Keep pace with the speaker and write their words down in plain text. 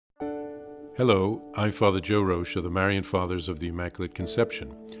Hello, I'm Father Joe Roche of the Marian Fathers of the Immaculate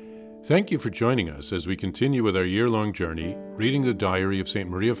Conception. Thank you for joining us as we continue with our year-long journey, reading the diary of St.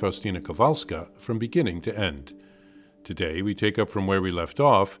 Maria Faustina Kowalska from beginning to end. Today we take up from where we left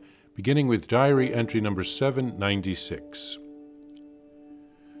off, beginning with diary entry number 796.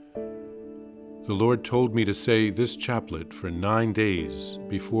 The Lord told me to say this chaplet for 9 days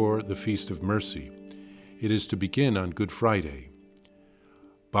before the Feast of Mercy. It is to begin on Good Friday.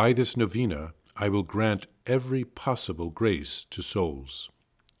 By this novena, I will grant every possible grace to souls.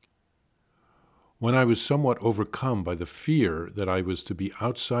 When I was somewhat overcome by the fear that I was to be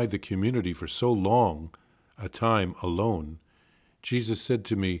outside the community for so long a time alone, Jesus said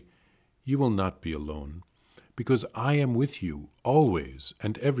to me, "You will not be alone, because I am with you always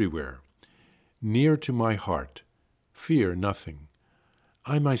and everywhere, near to my heart. Fear nothing.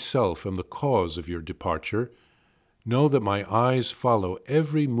 I myself am the cause of your departure. Know that my eyes follow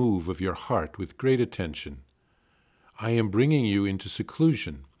every move of your heart with great attention. I am bringing you into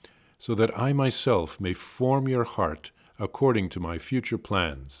seclusion, so that I myself may form your heart according to my future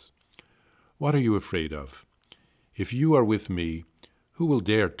plans. What are you afraid of? If you are with me, who will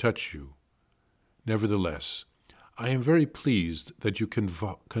dare touch you? Nevertheless, I am very pleased that you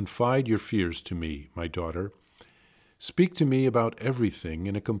confide your fears to me, my daughter. Speak to me about everything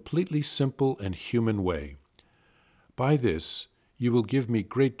in a completely simple and human way. By this, you will give me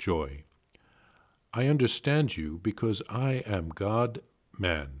great joy. I understand you because I am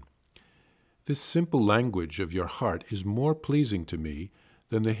God-man. This simple language of your heart is more pleasing to me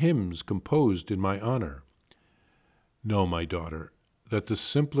than the hymns composed in my honor. Know, my daughter, that the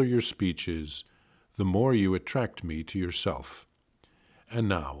simpler your speech is, the more you attract me to yourself. And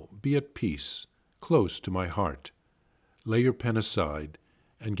now, be at peace, close to my heart. Lay your pen aside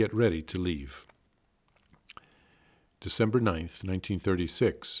and get ready to leave." December 9th,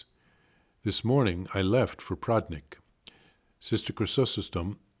 1936. This morning I left for Prodnik. Sister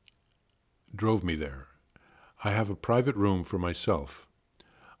Chrysostom drove me there. I have a private room for myself.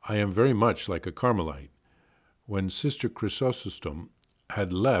 I am very much like a Carmelite. When Sister Chrysostom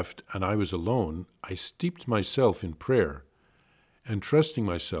had left and I was alone, I steeped myself in prayer, entrusting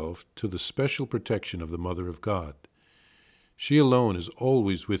myself to the special protection of the Mother of God. She alone is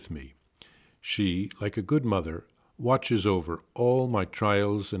always with me. She, like a good mother, watches over all my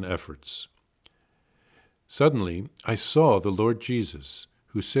trials and efforts. Suddenly, I saw the Lord Jesus,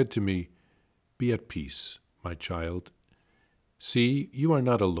 who said to me, "Be at peace, my child. See, you are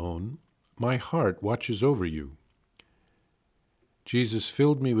not alone. My heart watches over you." Jesus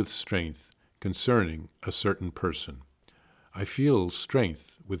filled me with strength concerning a certain person. I feel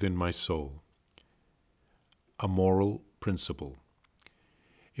strength within my soul. A moral principle.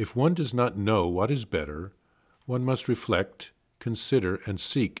 If one does not know what is better, one must reflect, consider, and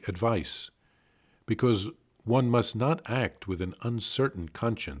seek advice, because one must not act with an uncertain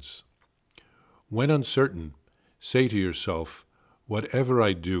conscience. When uncertain, say to yourself, "Whatever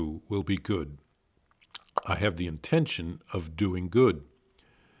I do will be good. I have the intention of doing good."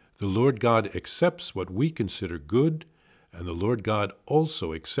 The Lord God accepts what we consider good, and the Lord God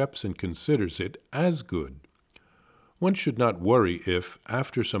also accepts and considers it as good. One should not worry if,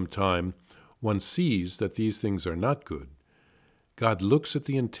 after some time, one sees that these things are not good. God looks at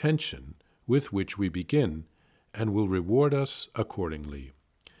the intention with which we begin and will reward us accordingly.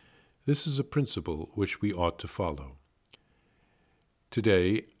 This is a principle which we ought to follow.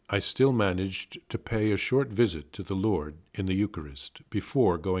 Today, I still managed to pay a short visit to the Lord in the Eucharist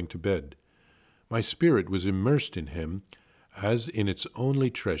before going to bed. My spirit was immersed in Him as in its only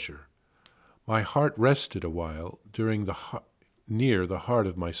treasure. My heart rested a while near the heart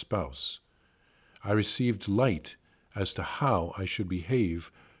of my spouse. I received light as to how I should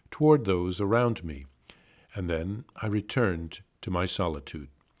behave toward those around me, and then I returned to my solitude.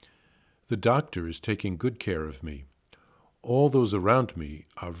 The doctor is taking good care of me. All those around me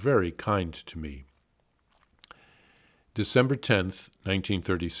are very kind to me. December 10th,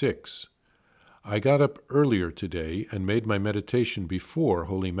 1936. I got up earlier today and made my meditation before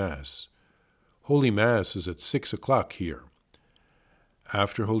Holy Mass. Holy Mass is at 6 o'clock here.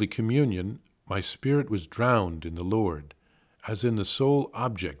 After Holy Communion, my spirit was drowned in the Lord, as in the sole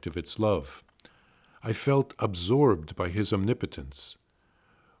object of its love. I felt absorbed by His omnipotence.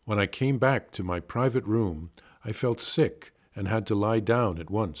 When I came back to my private room, I felt sick and had to lie down at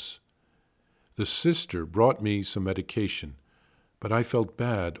once. The sister brought me some medication, but I felt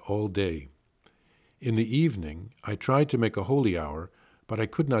bad all day. In the evening, I tried to make a holy hour, but I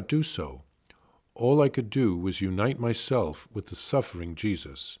could not do so. All I could do was unite myself with the suffering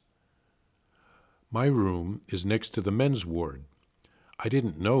Jesus. My room is next to the men's ward. I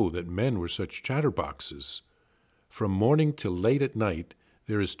didn't know that men were such chatterboxes. From morning till late at night,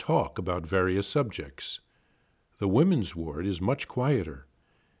 there is talk about various subjects. The women's ward is much quieter.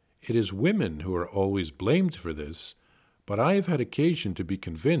 It is women who are always blamed for this, but I have had occasion to be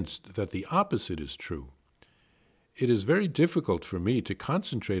convinced that the opposite is true. It is very difficult for me to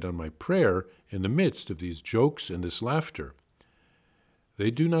concentrate on my prayer in the midst of these jokes and this laughter. They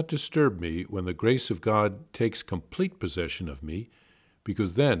do not disturb me when the grace of God takes complete possession of me,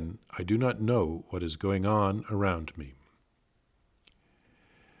 because then I do not know what is going on around me.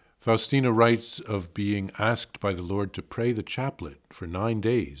 Faustina writes of being asked by the Lord to pray the chaplet for 9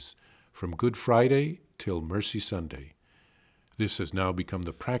 days, from Good Friday till Mercy Sunday. This has now become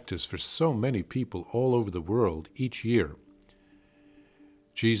the practice for so many people all over the world each year.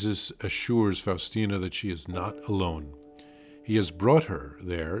 Jesus assures Faustina that she is not alone. He has brought her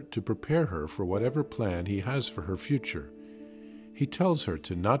there to prepare her for whatever plan he has for her future. He tells her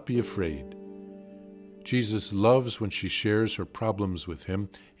to not be afraid. Jesus loves when she shares her problems with him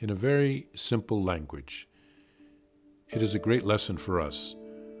in a very simple language. It is a great lesson for us.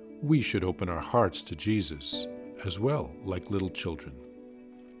 We should open our hearts to Jesus as well, like little children.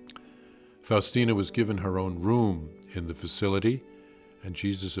 Faustina was given her own room in the facility, and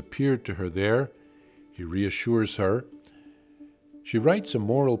Jesus appeared to her there. He reassures her. She writes a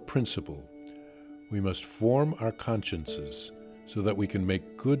moral principle. We must form our consciences so that we can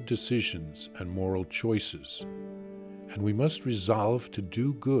make good decisions and moral choices. And we must resolve to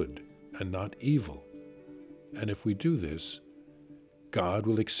do good and not evil. And if we do this, God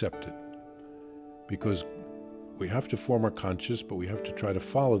will accept it. Because we have to form our conscience, but we have to try to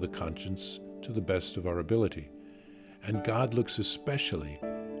follow the conscience to the best of our ability. And God looks especially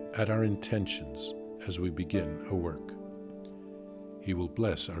at our intentions as we begin a work. He will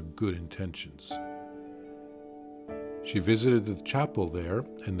bless our good intentions. She visited the chapel there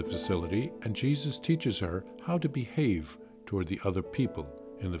in the facility, and Jesus teaches her how to behave toward the other people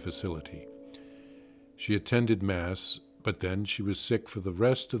in the facility. She attended Mass, but then she was sick for the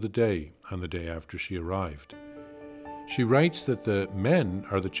rest of the day on the day after she arrived. She writes that the men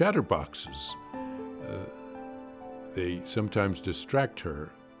are the chatterboxes. They sometimes distract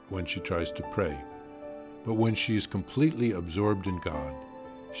her when she tries to pray. But when she is completely absorbed in God,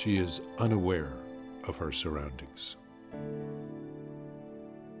 she is unaware of her surroundings.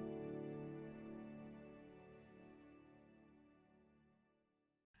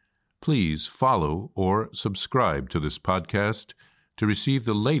 Please follow or subscribe to this podcast to receive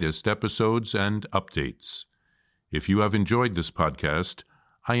the latest episodes and updates. If you have enjoyed this podcast,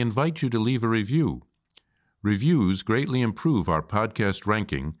 I invite you to leave a review. Reviews greatly improve our podcast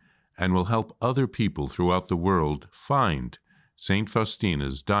ranking and will help other people throughout the world find St.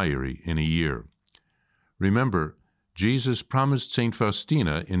 Faustina's Diary in a Year. Remember, Jesus promised St.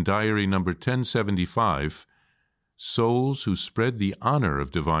 Faustina in Diary number 1075, souls who spread the honor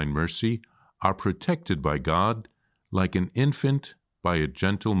of divine mercy are protected by God like an infant by a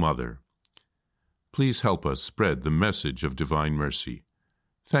gentle mother. Please help us spread the message of divine mercy.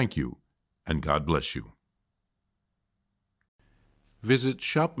 Thank you, and God bless you. Visit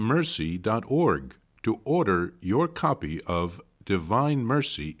shopmercy.org to order your copy of Divine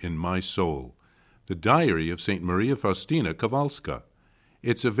Mercy in My Soul, the Diary of St. Maria Faustina Kowalska.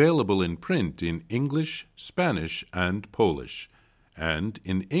 It's available in print in English, Spanish, and Polish, and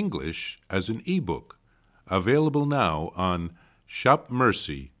in English as an e-book, available now on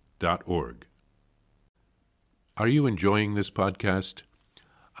shopmercy.org. Are you enjoying this podcast?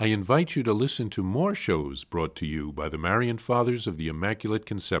 I invite you to listen to more shows brought to you by the Marian Fathers of the Immaculate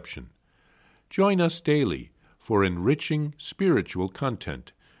Conception. Join us daily for enriching spiritual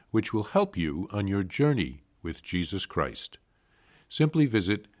content, which will help you on your journey with Jesus Christ. Simply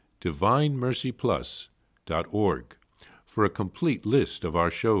visit DivineMercyPlus.org for a complete list of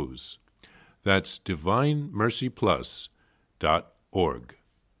our shows. That's DivineMercyPlus.org.